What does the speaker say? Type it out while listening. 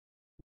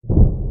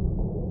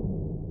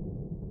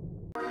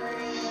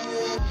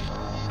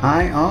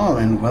Hi all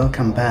and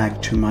welcome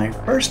back to my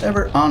first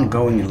ever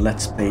ongoing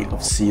Let's Play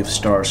of Sea of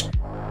Stars.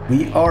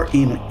 We are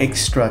in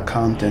extra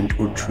content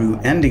or true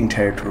ending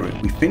territory.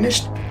 We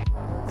finished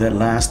the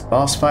last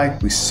boss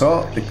fight, we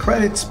saw the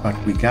credits, but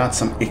we got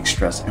some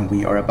extras and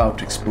we are about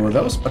to explore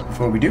those. But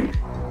before we do,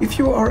 if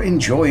you are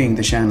enjoying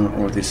the channel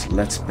or this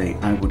Let's Play,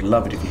 I would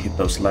love it if you hit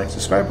those like,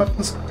 subscribe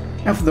buttons.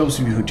 And for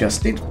those of you who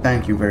just did,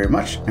 thank you very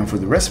much. And for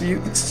the rest of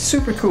you, it's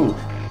super cool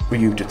for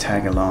you to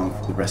tag along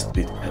for the rest of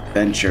the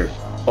adventure.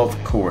 Of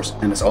course,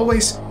 and as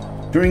always,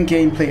 during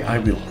gameplay I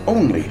will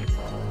only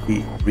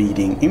be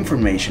reading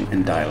information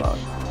and dialogue,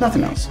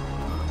 nothing else.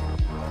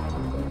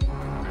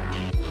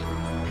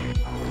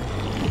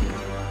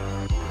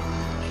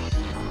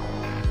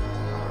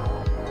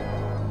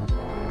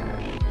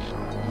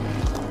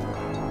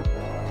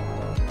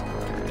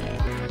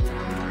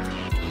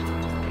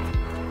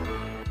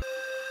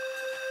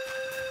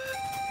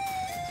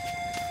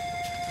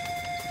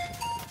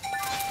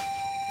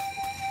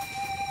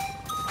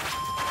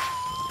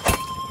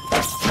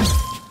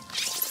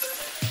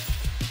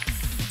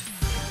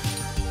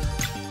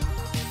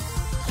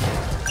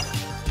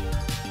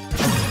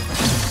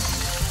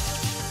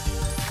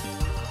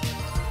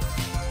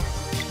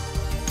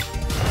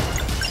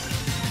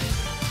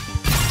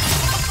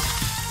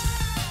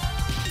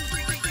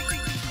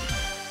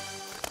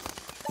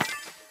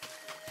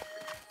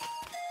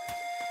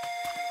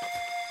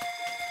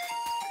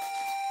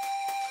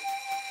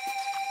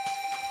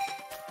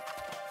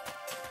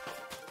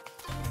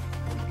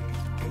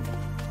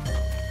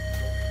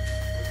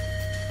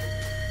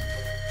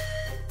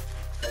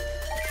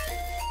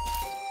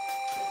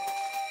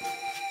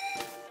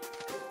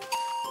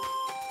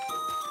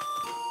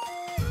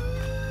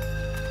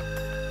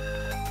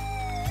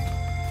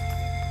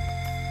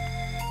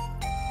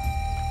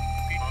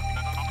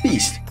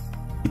 Beast,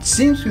 it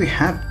seems we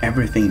have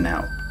everything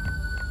now.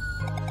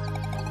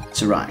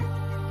 Sarai,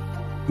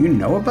 you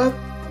know about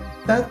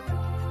that?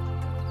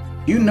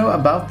 You know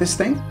about this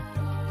thing?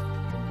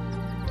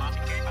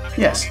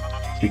 Yes,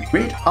 the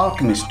great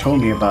alchemist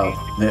told me about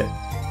the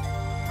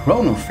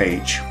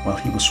chronophage while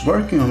he was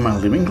working on my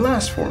living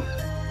glass form.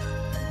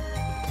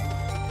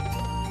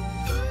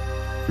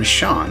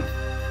 Rishan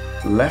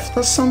left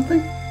us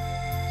something?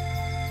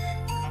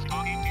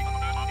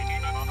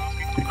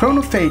 The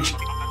chronophage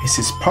is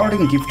his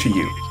parting gift to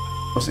you.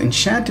 It was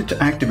enchanted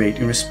to activate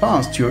in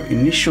response to your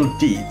initial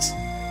deeds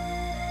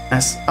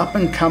as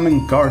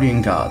up-and-coming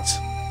guardian gods.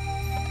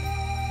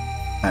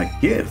 A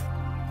gift?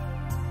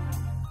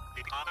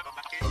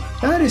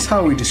 That is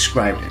how he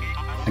described it.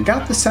 I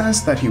got the sense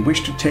that he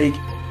wished to take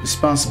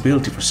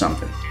responsibility for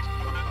something.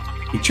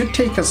 It should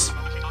take us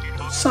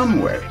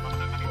somewhere.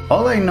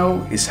 All I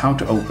know is how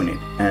to open it,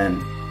 and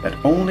that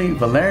only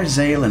Lair,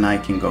 Zale and I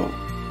can go.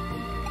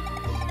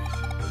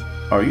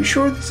 Are you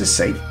sure this is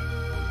safe?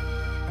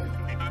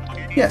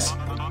 Yes,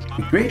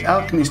 the great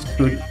alchemist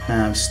could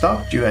have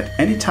stopped you at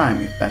any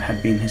time if that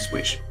had been his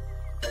wish.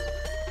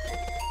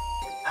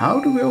 How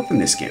do we open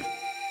this gift?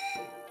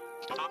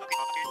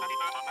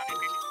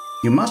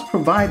 You must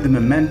provide the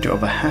memento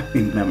of a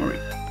happy memory.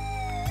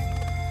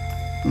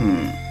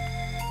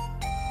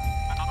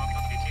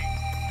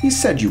 He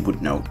said you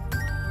would know.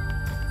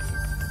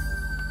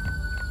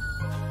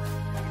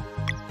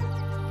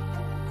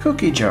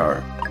 Cookie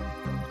jar.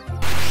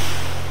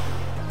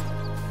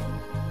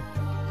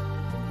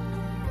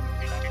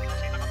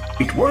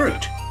 It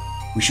worked!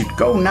 We should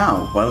go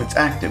now while it's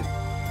active.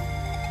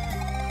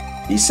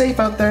 Be safe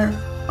out there.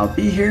 I'll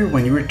be here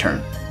when you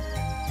return.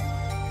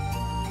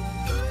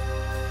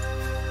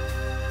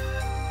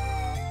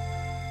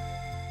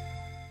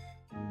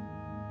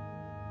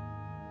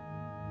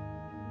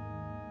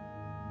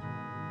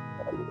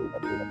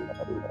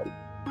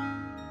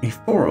 A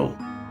foral.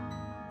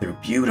 They're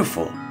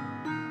beautiful.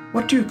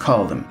 What do you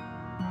call them?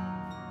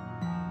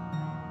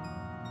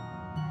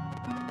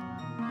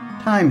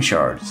 Time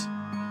shards.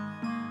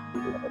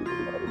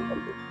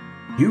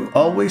 You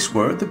always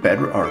were the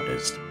better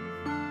artist.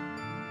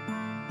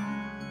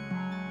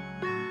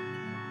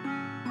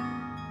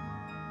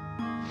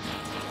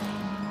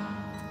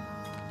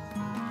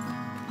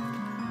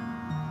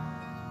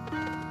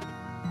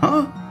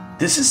 Huh?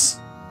 This is...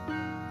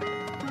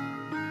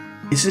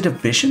 Is it a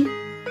vision?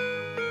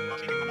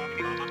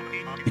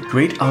 The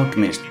great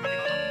alchemist.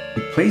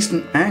 He placed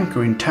an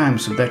anchor in time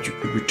so that you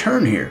could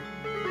return here.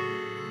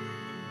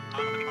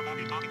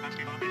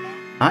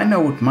 I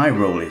know what my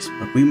role is,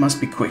 but we must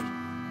be quick.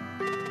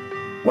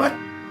 What?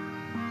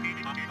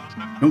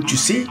 Don't you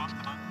see?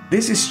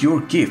 This is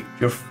your gift,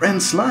 your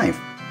friend's life.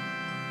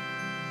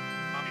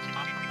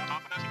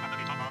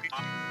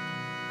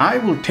 I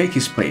will take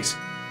his place.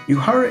 You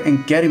hurry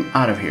and get him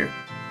out of here.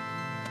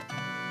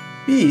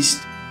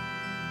 Beast.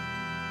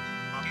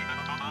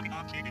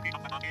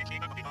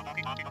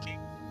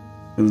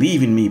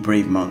 Believe in me,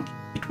 brave monk.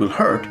 It will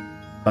hurt,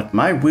 but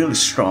my will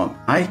is strong.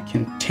 I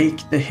can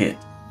take the hit.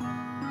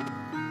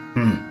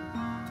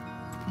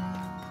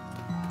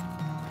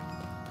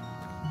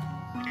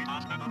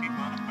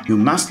 You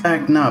must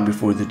act now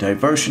before the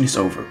diversion is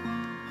over.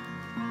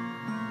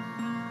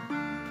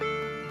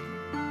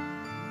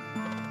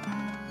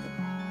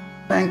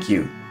 thank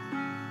you.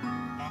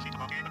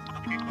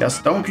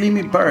 Just don't leave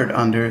me buried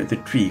under the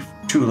tree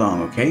for too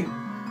long, okay?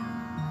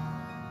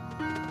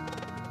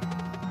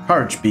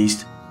 Courage,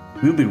 beast.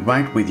 We'll be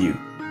right with you.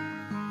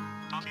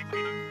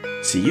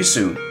 See you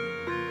soon.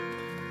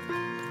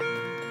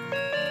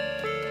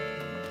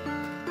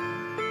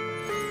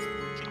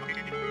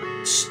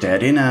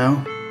 Steady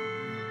now.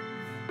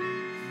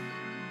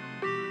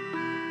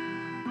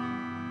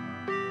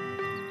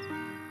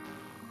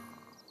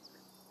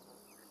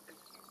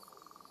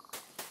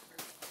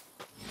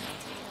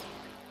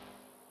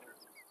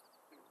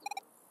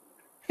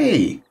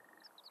 Hey.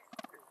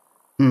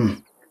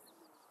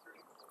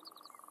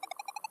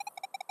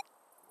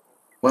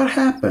 What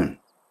happened?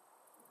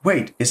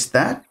 Wait, is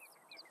that?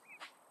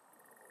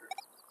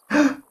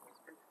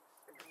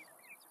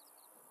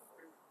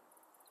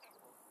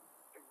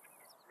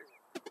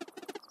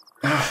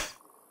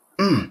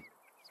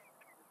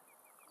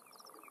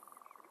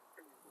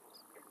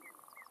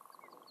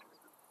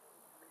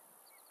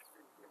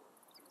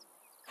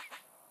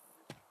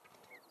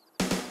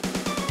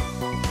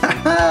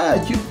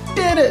 Haha, you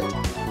did it!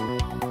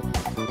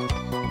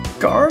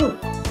 Garl?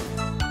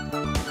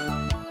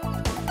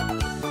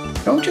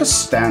 Don't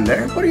just stand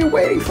there. What are you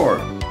waiting for?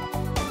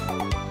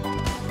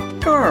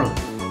 Garl,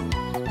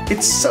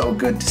 it's so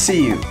good to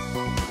see you.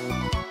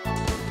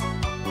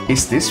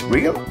 Is this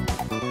real?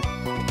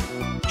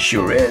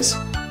 Sure is.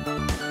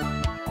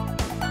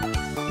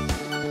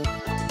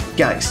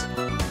 Guys,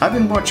 I've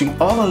been watching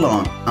all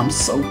along. I'm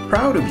so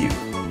proud of you.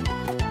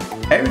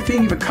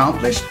 Everything you've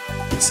accomplished,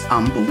 it's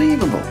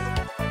unbelievable.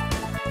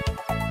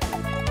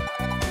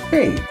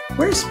 Hey,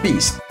 where's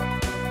Beast?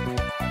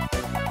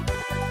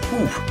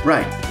 Ooh,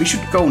 right, we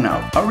should go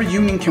now. Our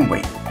reunion can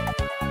wait.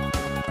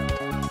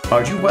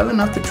 Are you well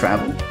enough to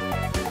travel?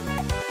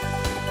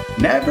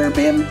 Never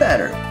been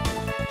better.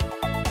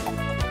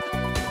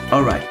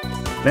 Alright,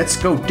 let's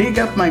go dig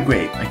up my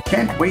grave. I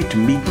can't wait to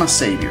meet my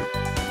savior.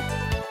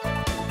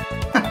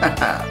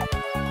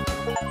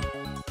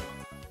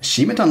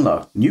 Achievement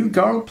unlocked. New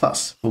Garl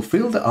Plus.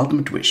 Fulfill the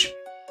ultimate wish.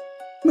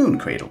 Moon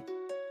Cradle.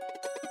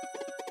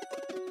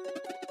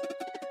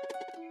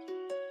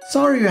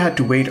 Sorry you had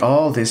to wait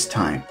all this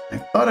time. I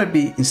thought I'd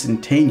be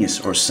instantaneous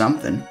or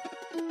something.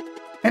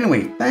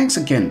 Anyway, thanks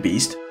again,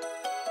 Beast.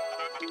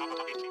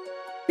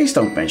 Please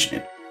don't mention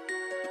it.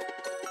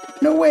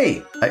 No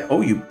way! I owe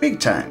you big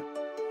time.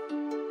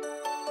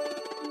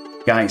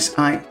 Guys,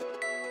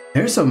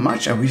 there's so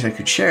much I wish I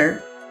could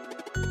share.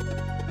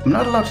 I'm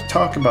not allowed to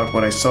talk about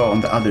what I saw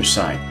on the other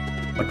side,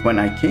 but when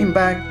I came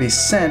back, they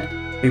said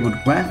they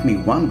would grant me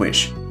one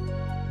wish.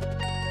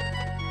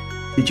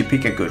 Did you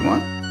pick a good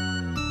one?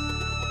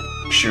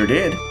 Sure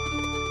did,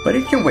 but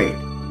it can wait.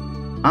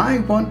 I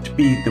want to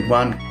be the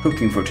one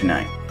cooking for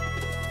tonight.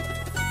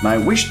 My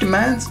wish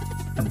demands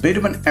a bit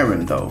of an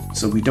errand though,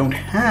 so we don't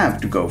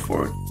have to go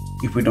for it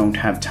if we don't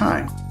have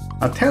time.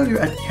 I'll tell you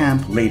at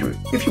camp later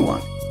if you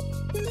want.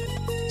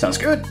 Sounds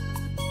good.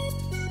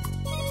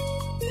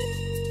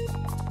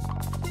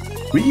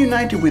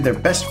 Reunited with their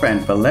best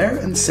friend, Lair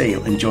and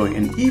Sail enjoy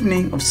an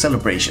evening of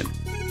celebration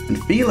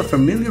and feel a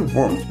familiar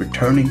warmth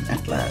returning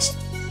at last.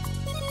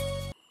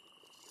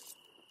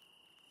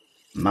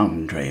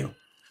 Mountain Trail.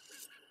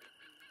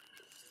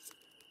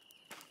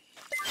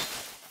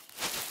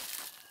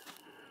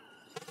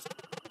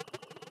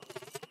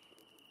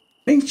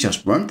 Things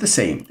just weren't the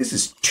same. This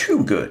is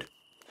too good.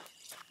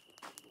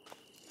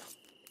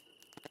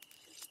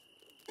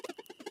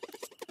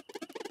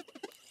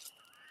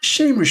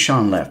 Shame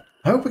Rishon left.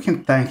 I hope we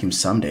can thank him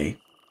someday.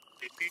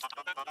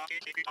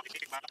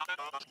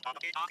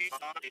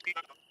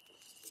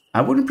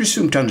 I wouldn't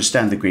presume to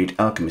understand the great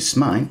alchemist's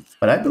mind,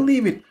 but I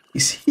believe it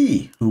is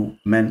he who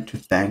meant to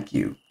thank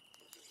you.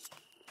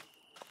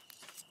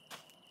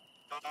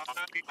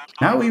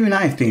 Now even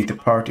I think the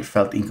party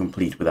felt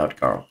incomplete without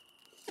Garl.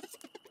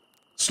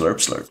 Slurp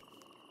slurp.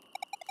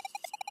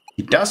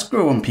 He does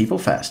grow on people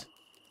fast.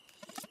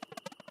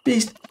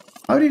 Beast,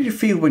 how did you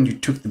feel when you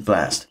took the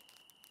blast?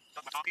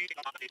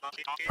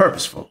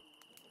 Purposeful,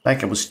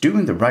 like I was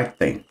doing the right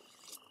thing.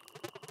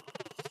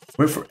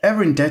 We're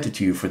forever indebted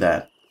to you for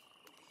that.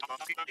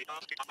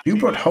 You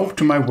brought hope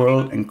to my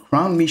world and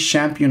crowned me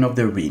champion of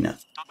the arena.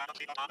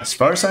 As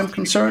far as I'm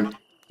concerned,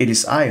 it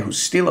is I who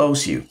still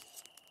owes you.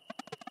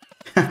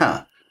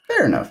 Haha,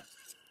 fair enough.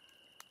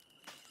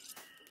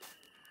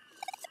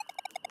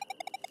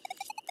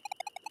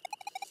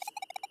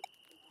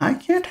 I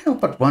can't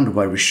help but wonder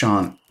why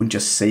Rishon wouldn't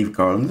just save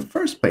Garl in the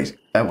first place.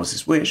 That was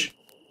his wish.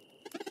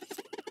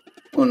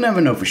 We'll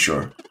never know for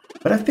sure,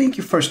 but I think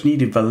you first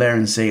needed Lair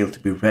and Sail to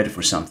be ready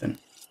for something.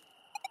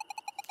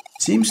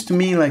 Seems to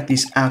me like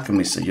these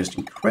alchemists are just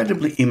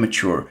incredibly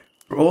immature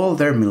for all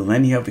their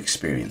millennia of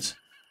experience.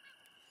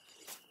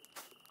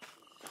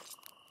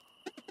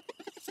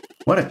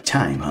 What a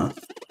time, huh?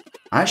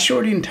 I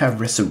sure didn't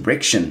have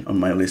resurrection on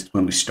my list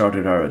when we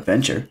started our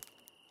adventure.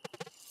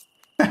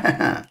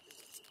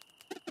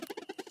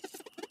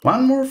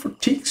 One more for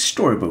Teek's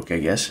storybook, I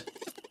guess.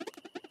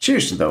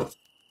 Seriously though,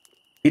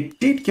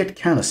 it did get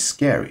kinda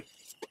scary.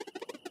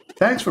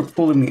 Thanks for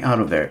pulling me out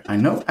of there. I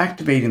know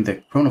activating the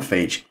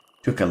chronophage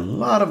took a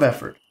lot of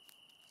effort.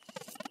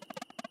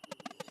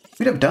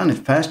 We'd have done it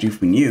faster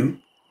if we knew.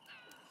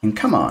 And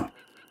come on,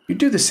 you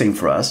do the same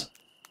for us.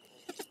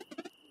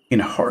 In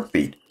a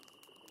heartbeat.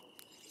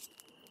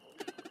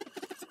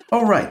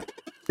 Alright,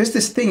 there's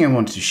this thing I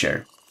wanted to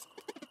share.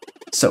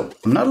 So,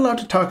 I'm not allowed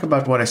to talk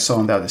about what I saw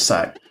on the other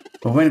side,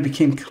 but when it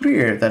became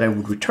clear that I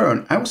would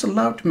return, I was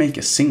allowed to make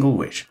a single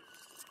wish.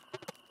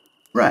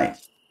 Right.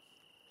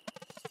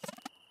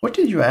 What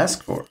did you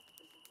ask for?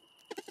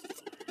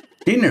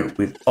 Dinner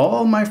with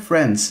all my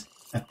friends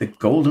at the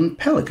Golden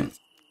Pelican.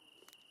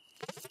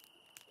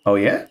 Oh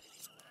yeah?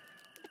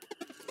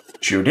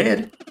 Sure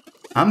did.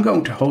 I'm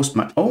going to host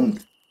my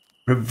own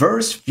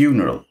reverse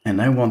funeral,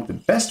 and I want the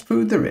best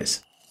food there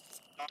is.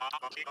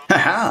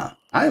 Haha,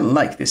 I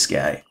like this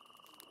guy.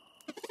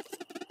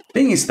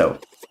 Thing is though,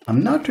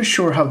 I'm not too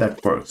sure how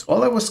that works.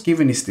 All I was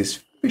given is this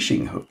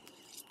fishing hook.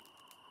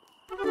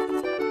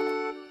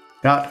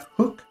 Got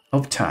Hook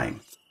of Time.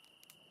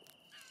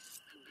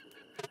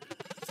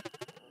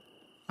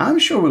 I'm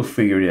sure we'll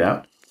figure it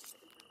out.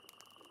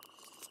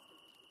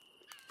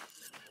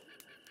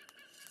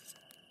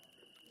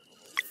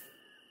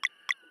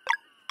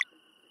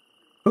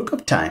 Hook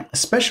of Time, a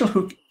special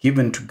hook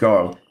given to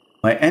Garl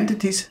by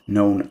entities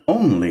known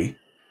only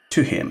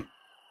to him.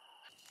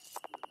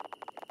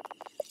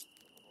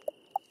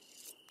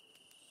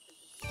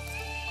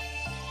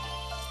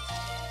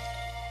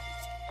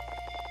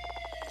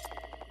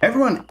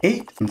 Everyone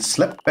ate and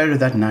slept better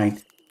that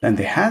night than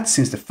they had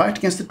since the fight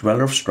against the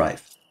Dweller of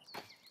Strife.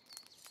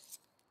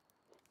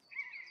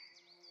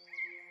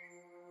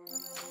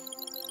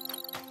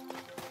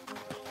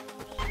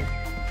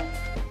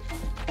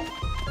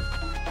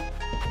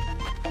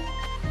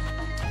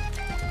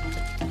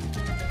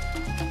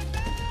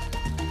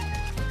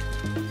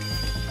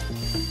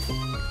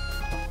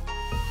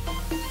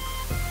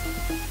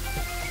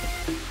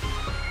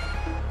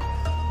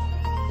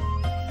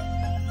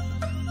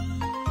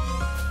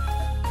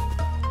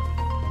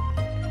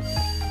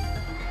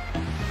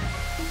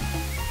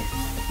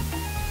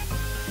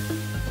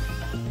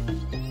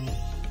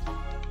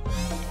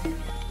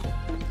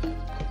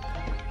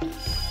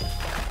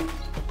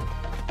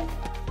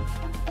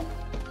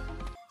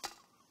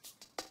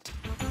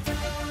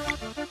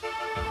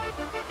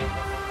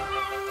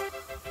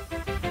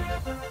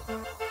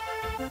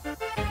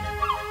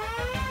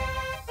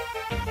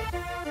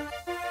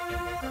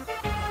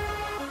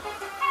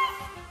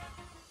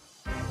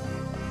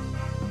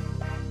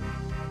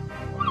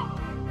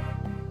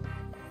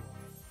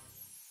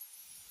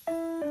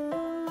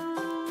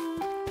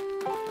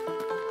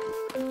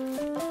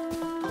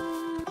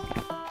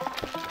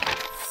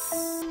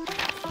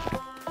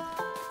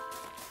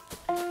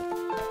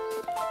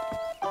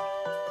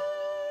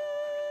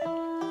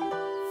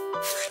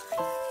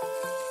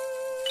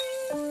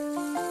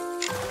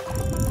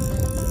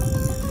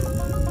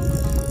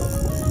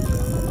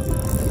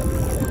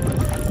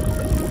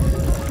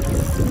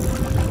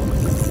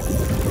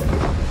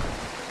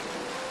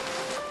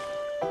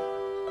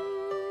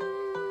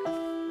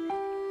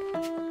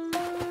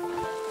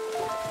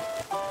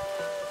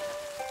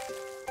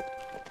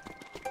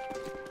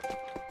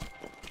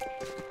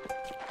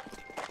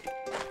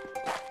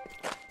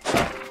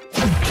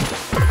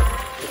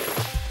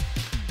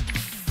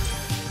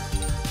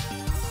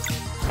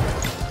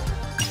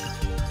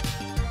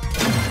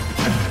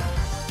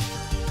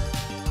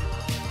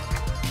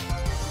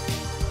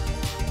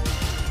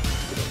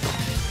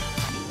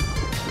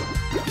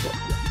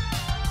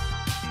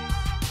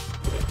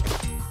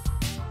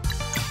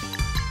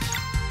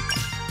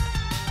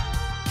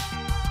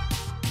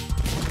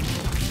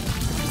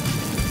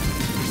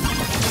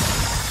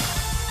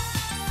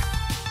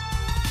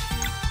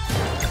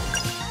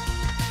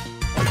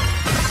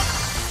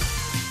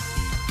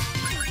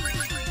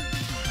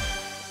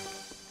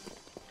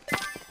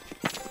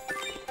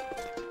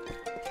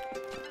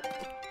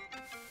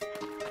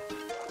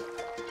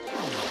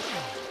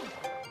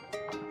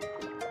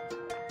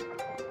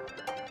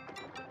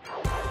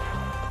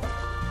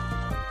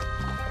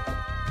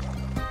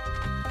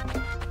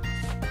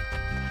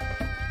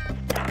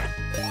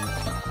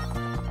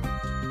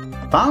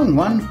 Found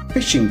one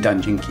fishing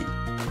dungeon key.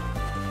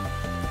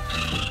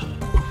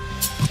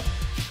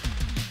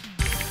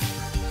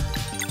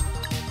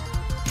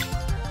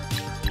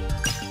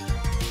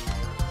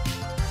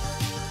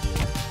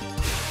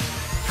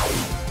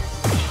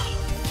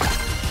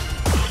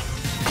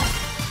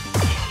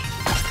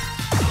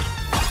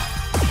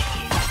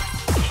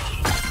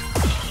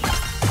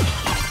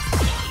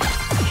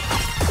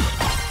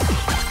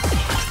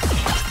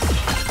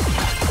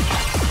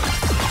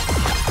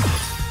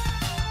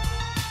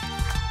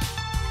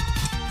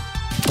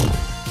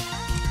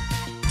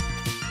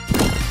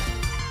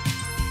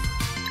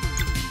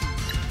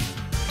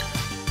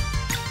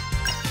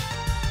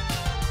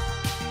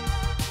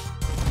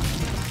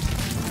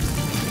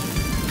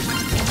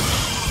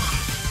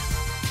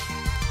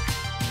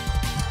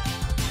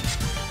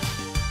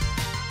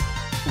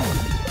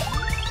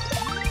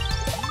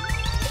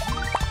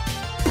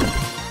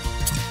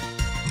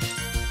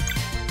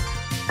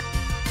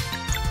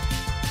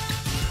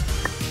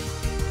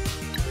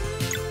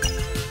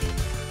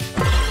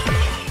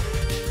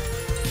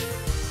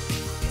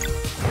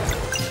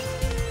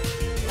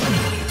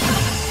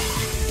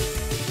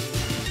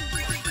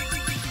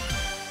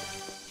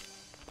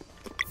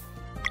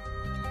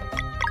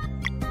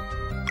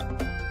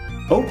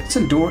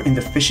 door in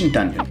the fishing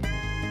dungeon.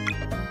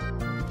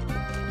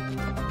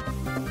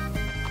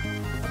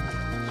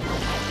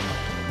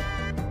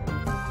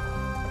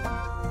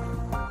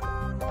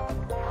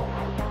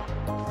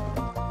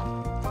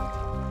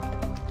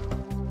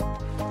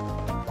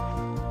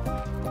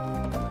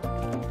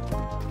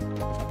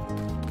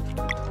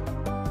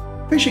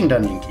 Fishing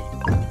dungeon key.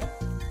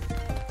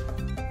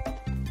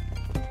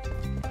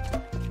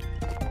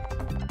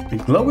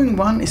 The glowing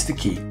one is the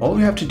key. All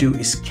you have to do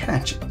is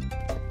catch it.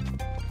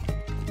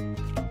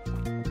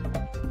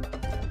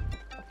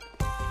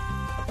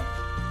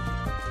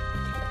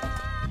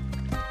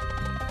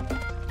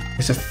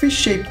 There's a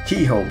fish-shaped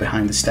keyhole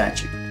behind the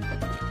statue.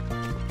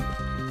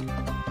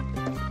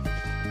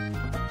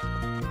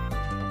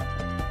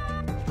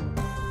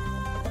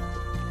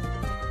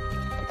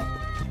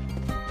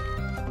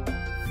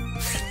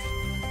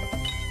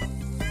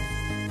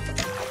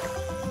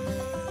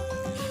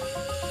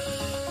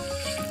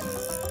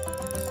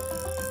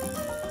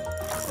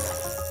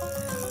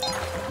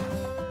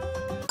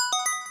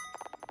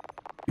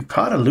 You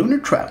caught a lunar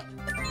trout.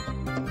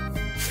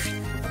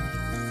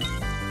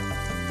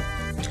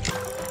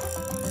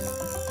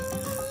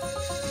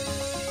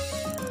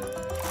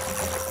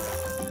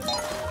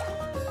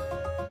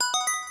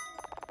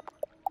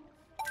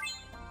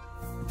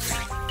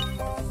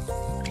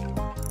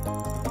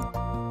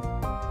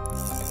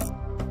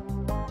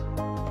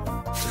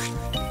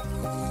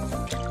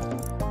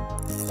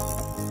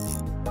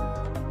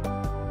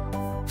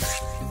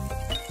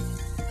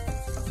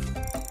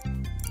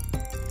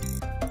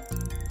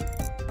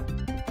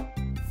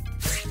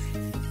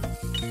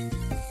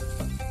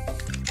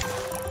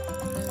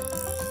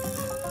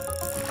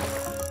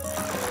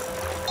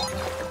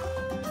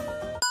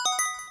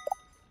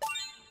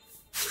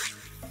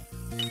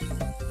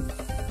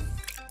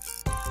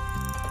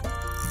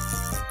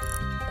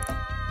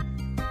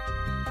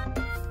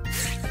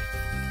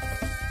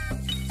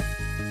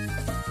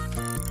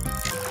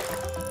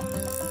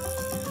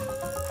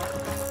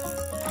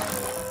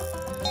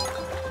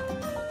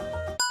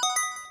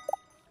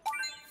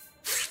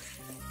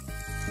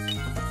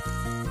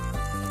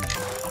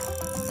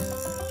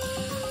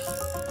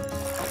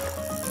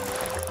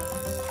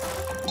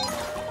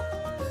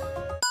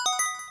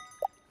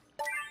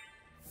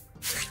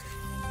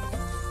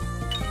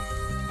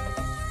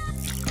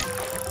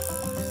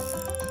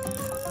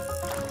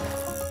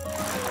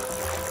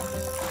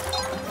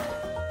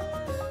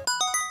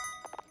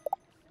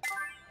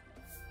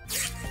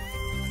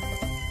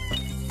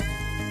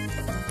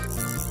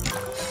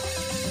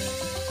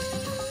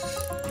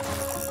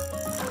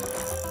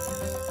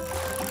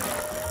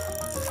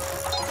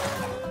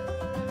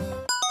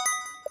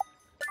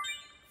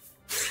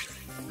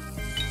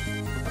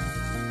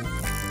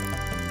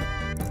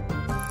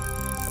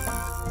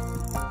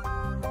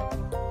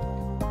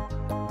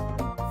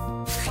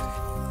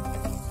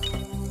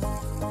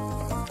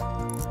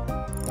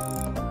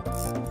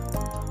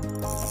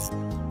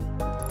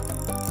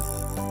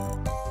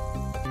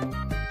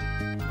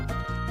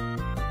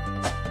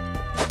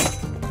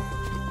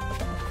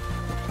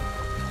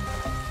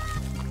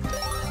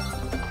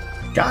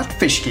 Got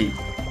fish key.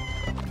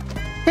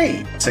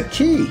 Hey, it's a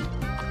key.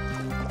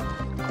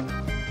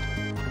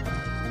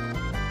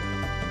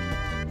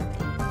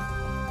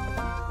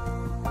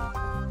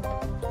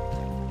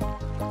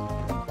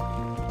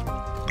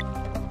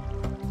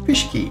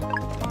 Fish key.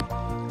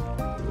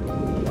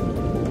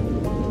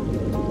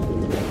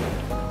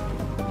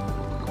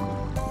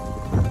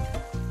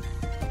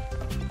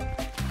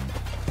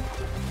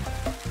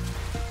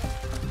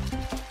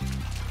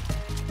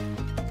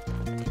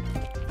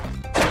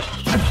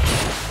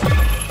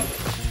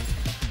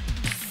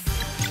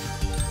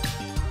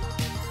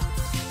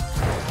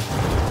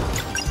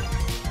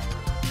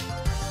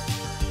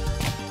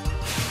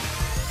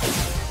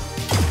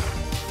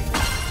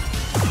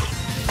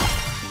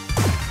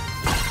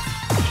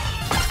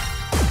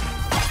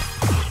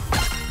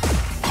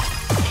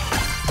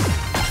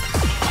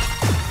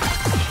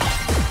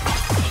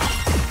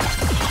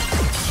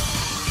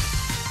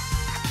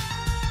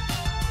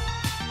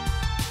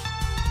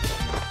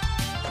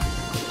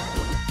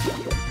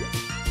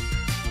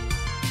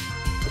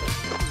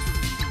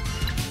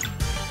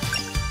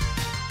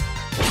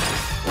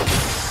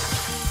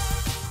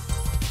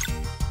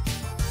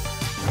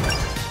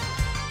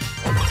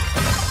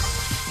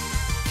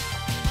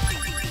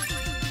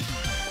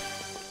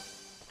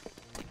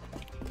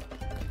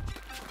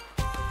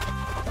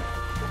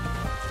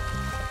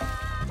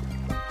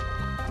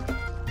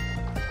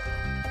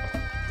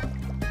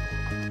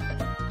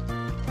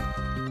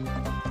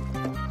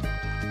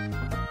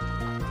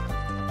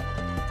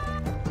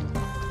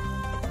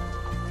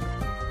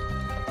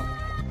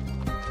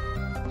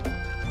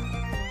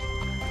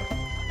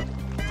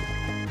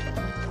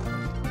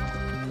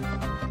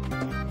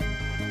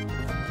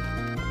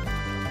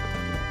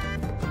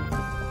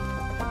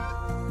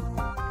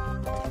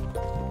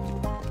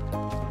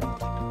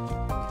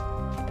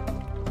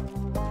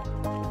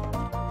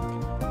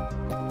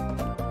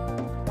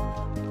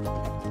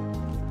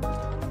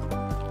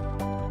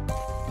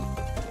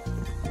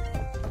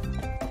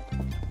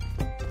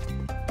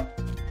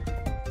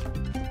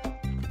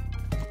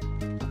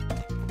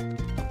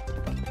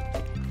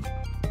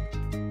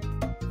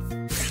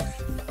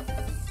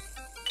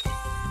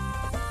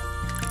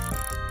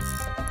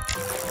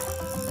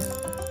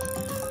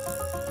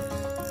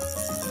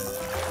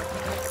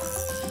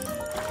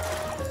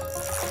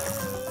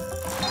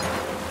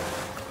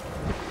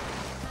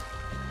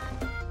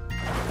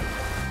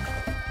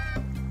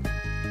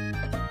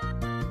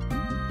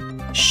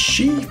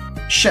 Chief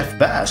Chef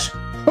Bass.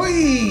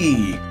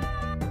 Hoi!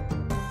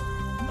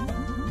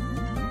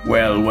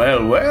 Well,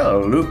 well,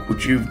 well, look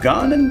what you've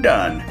gone and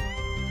done.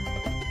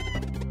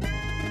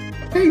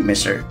 Hey,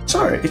 mister.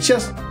 Sorry, it's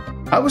just,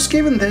 I was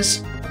given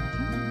this.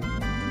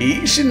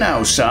 Easy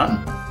now,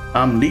 son.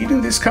 I'm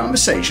leading this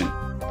conversation.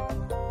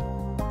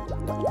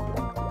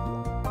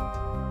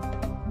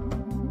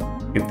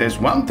 If there's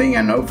one thing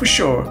I know for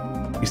sure,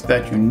 it's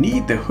that you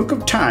need the hook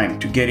of time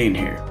to get in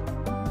here.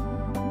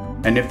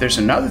 And if there's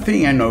another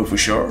thing I know for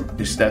sure,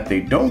 it's that they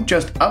don't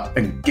just up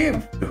and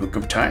give the hook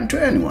of time to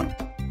anyone.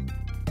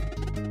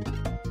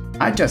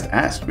 I just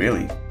asked,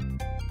 really.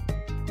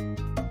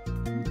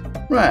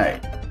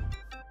 Right.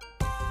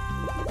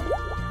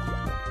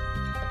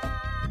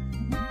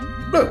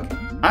 Look,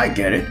 I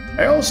get it.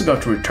 I also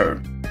got to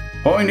return.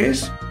 Point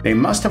is, they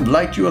must have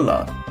liked you a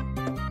lot.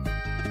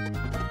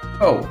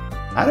 Oh,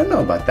 I don't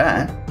know about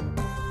that.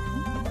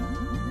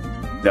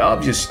 The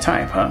obvious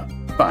type, huh?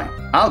 Fine,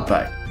 I'll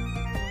bite.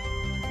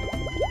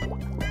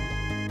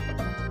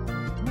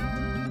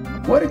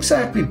 What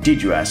exactly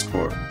did you ask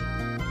for?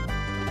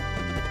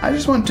 I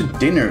just wanted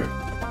dinner.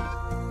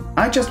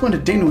 I just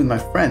wanted dinner with my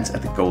friends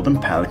at the Golden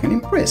Pelican in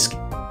Brisk.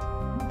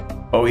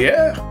 Oh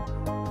yeah?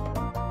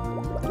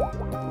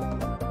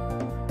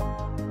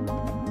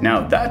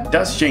 Now that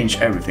does change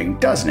everything,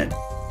 doesn't it?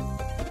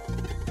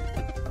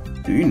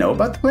 Do you know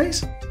about the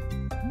place?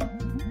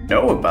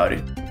 Know about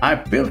it? I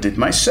built it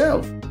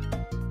myself.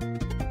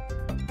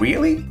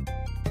 Really?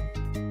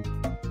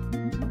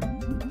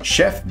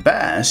 Chef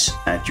Bass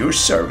at your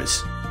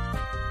service.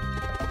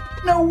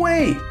 No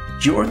way!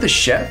 You're the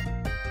chef?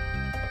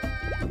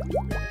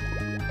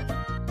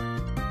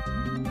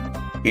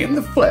 In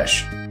the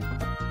flesh.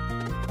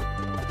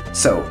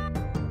 So,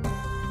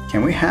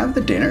 can we have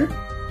the dinner?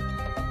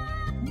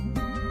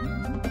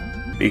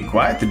 Be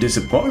quite the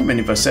disappointment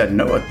if I said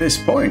no at this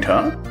point,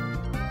 huh?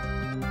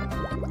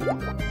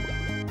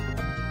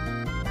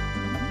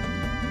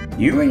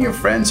 You and your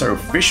friends are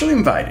officially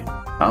invited.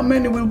 How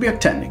many will be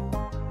attending?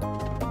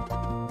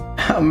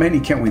 How many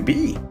can we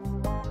be?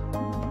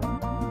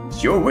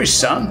 It's your wish,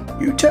 son.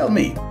 You tell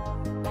me.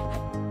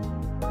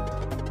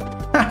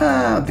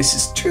 Haha, this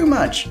is too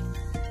much.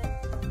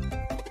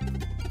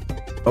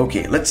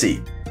 Okay, let's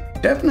see.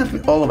 Definitely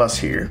all of us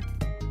here.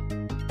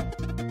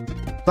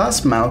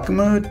 Plus Malcolm,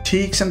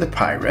 Teeks and the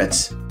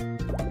pirates.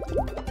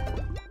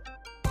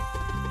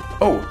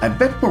 Oh, I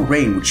bet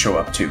Moraine would show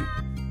up too.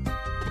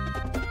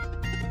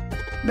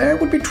 There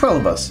would be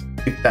 12 of us,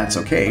 if that's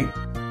okay.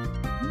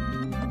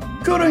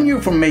 Good on you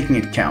for making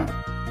it count.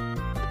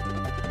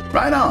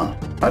 Right on.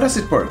 How does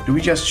it work? Do we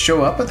just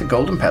show up at the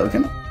Golden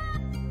Pelican?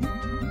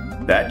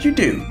 That you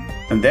do.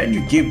 And then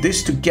you give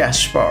this to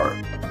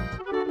Gaspar.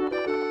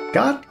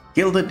 Got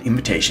Gilded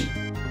Invitation.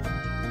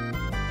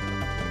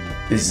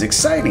 This is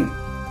exciting.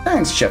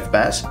 Thanks, Chef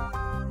Bass.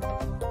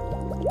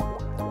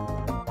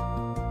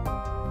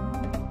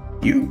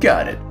 You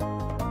got it.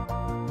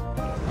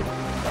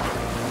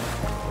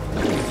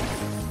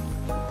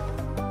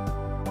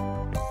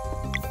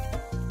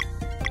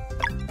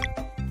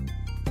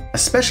 A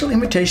special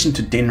invitation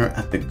to dinner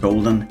at the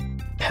Golden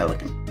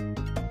Pelican.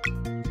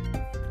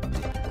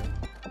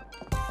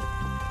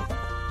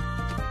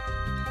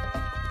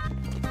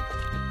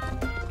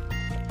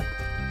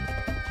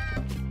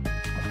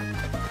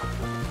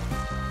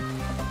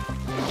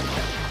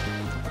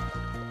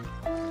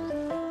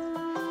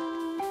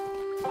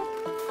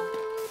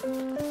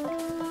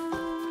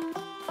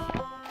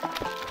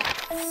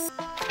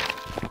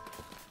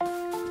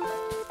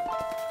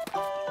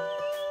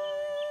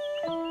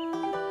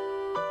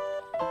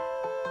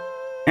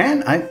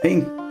 And I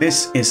think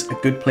this is a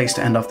good place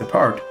to end off the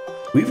part.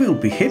 We will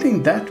be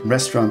hitting that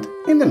restaurant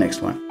in the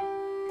next one.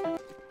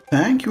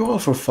 Thank you all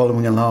for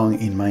following along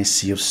in my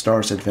Sea of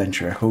Stars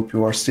adventure. I hope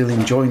you are still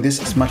enjoying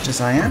this as much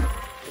as I am.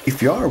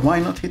 If you are, why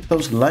not hit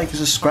those like and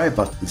subscribe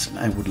buttons? And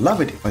I would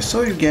love it if I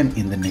saw you again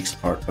in the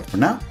next part. But for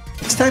now,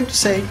 it's time to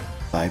say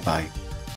bye-bye.